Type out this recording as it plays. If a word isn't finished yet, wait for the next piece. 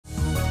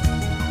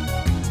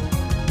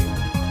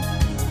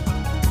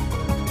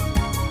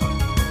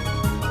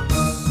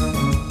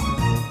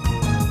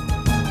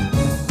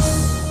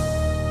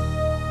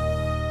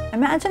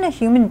Imagine a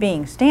human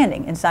being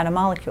standing inside a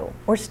molecule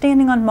or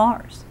standing on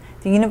Mars.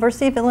 The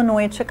University of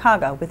Illinois at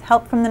Chicago, with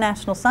help from the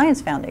National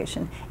Science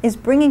Foundation, is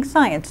bringing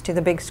science to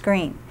the big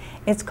screen.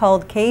 It's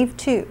called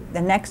CAVE2,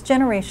 the next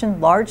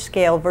generation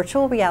large-scale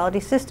virtual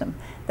reality system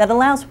that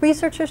allows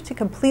researchers to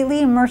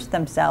completely immerse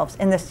themselves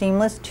in the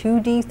seamless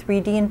 2D,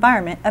 3D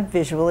environment of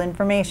visual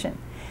information.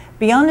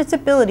 Beyond its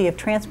ability of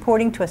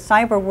transporting to a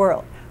cyber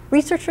world,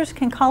 researchers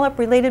can call up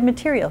related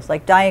materials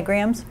like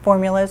diagrams,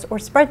 formulas, or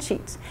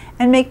spreadsheets,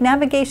 and make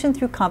navigation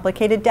through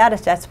complicated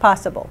datasets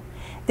possible.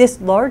 This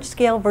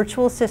large-scale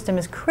virtual system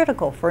is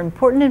critical for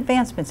important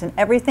advancements in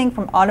everything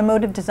from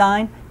automotive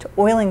design to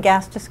oil and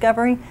gas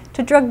discovery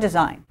to drug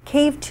design.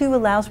 CAVE2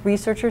 allows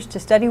researchers to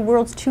study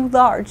worlds too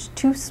large,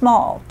 too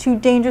small, too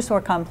dangerous,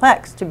 or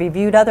complex to be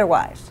viewed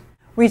otherwise.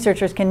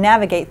 Researchers can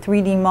navigate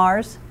 3D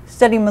Mars,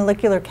 study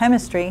molecular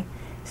chemistry,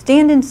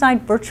 stand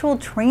inside virtual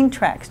train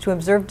tracks to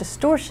observe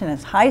distortion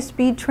as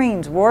high-speed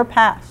trains roar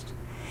past.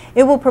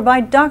 It will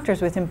provide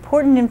doctors with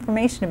important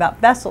information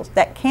about vessels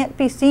that can't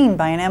be seen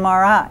by an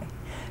MRI.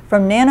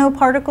 From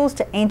nanoparticles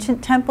to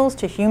ancient temples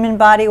to human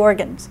body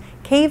organs,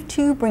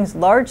 CAVE2 brings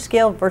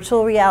large-scale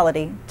virtual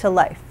reality to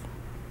life.